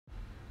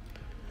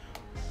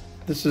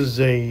This is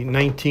a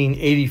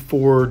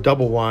 1984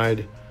 double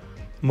wide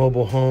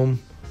mobile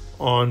home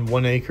on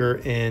 1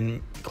 acre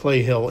in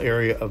Clay Hill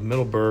area of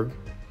Middleburg.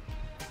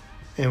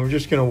 And we're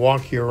just going to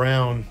walk you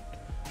around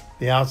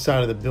the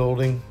outside of the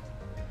building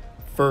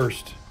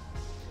first.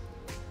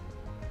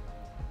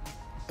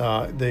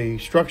 The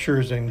structure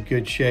is in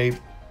good shape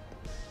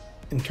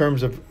in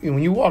terms of,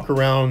 when you walk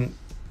around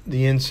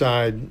the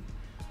inside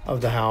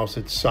of the house,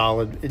 it's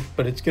solid,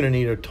 but it's going to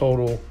need a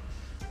total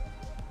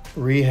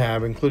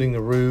rehab, including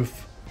the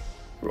roof.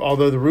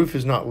 Although the roof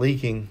is not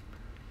leaking,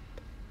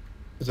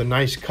 there's a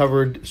nice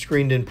covered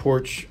screened in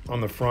porch on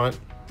the front,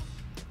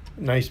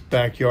 nice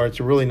backyard. It's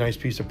a really nice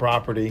piece of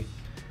property.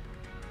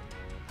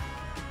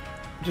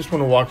 Just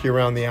want to walk you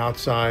around the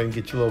outside and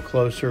get you a little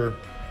closer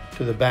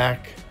to the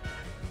back.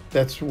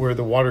 That's where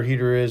the water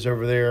heater is,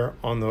 over there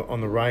on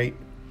the right.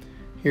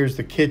 Here's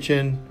the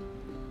kitchen.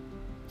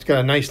 It's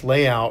got a nice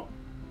layout,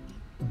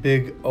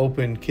 big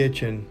open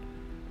kitchen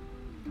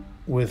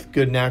with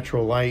good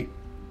natural light.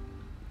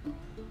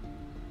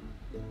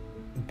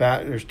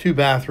 There's 2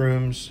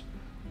 bathrooms.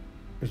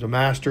 There's a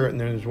master and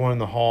then there's one in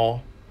the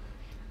hall.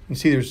 You can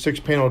see there's 6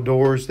 panel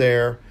doors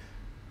there.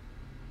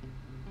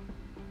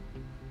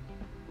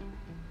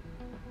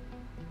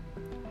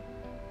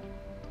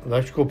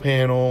 Electrical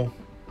panel.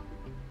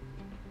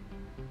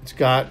 It's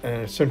got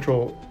a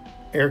central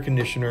air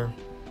conditioner,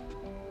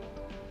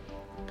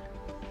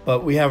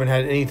 but we haven't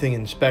had anything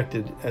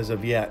inspected as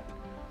of yet.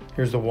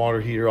 Here's the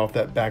water heater off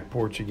that back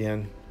porch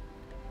again.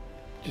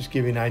 Just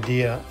give you an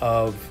idea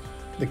of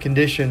the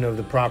condition of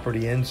the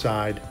property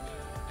inside.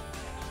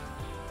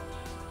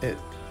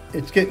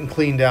 It's getting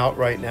cleaned out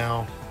right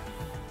now,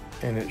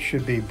 and it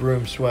should be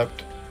broom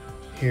swept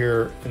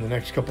here in the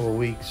next couple of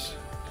weeks.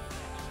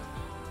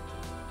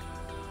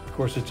 Of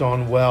course, it's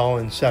on well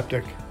and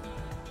septic.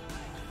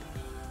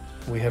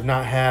 We have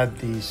not had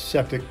the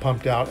septic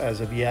pumped out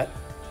as of yet,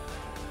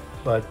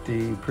 but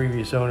the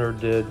previous owner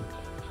did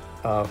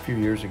a few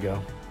years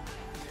ago.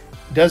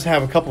 It does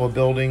have a couple of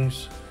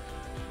buildings.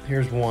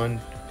 Here's one,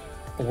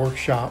 a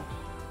workshop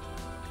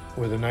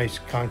with a nice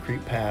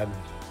concrete pad.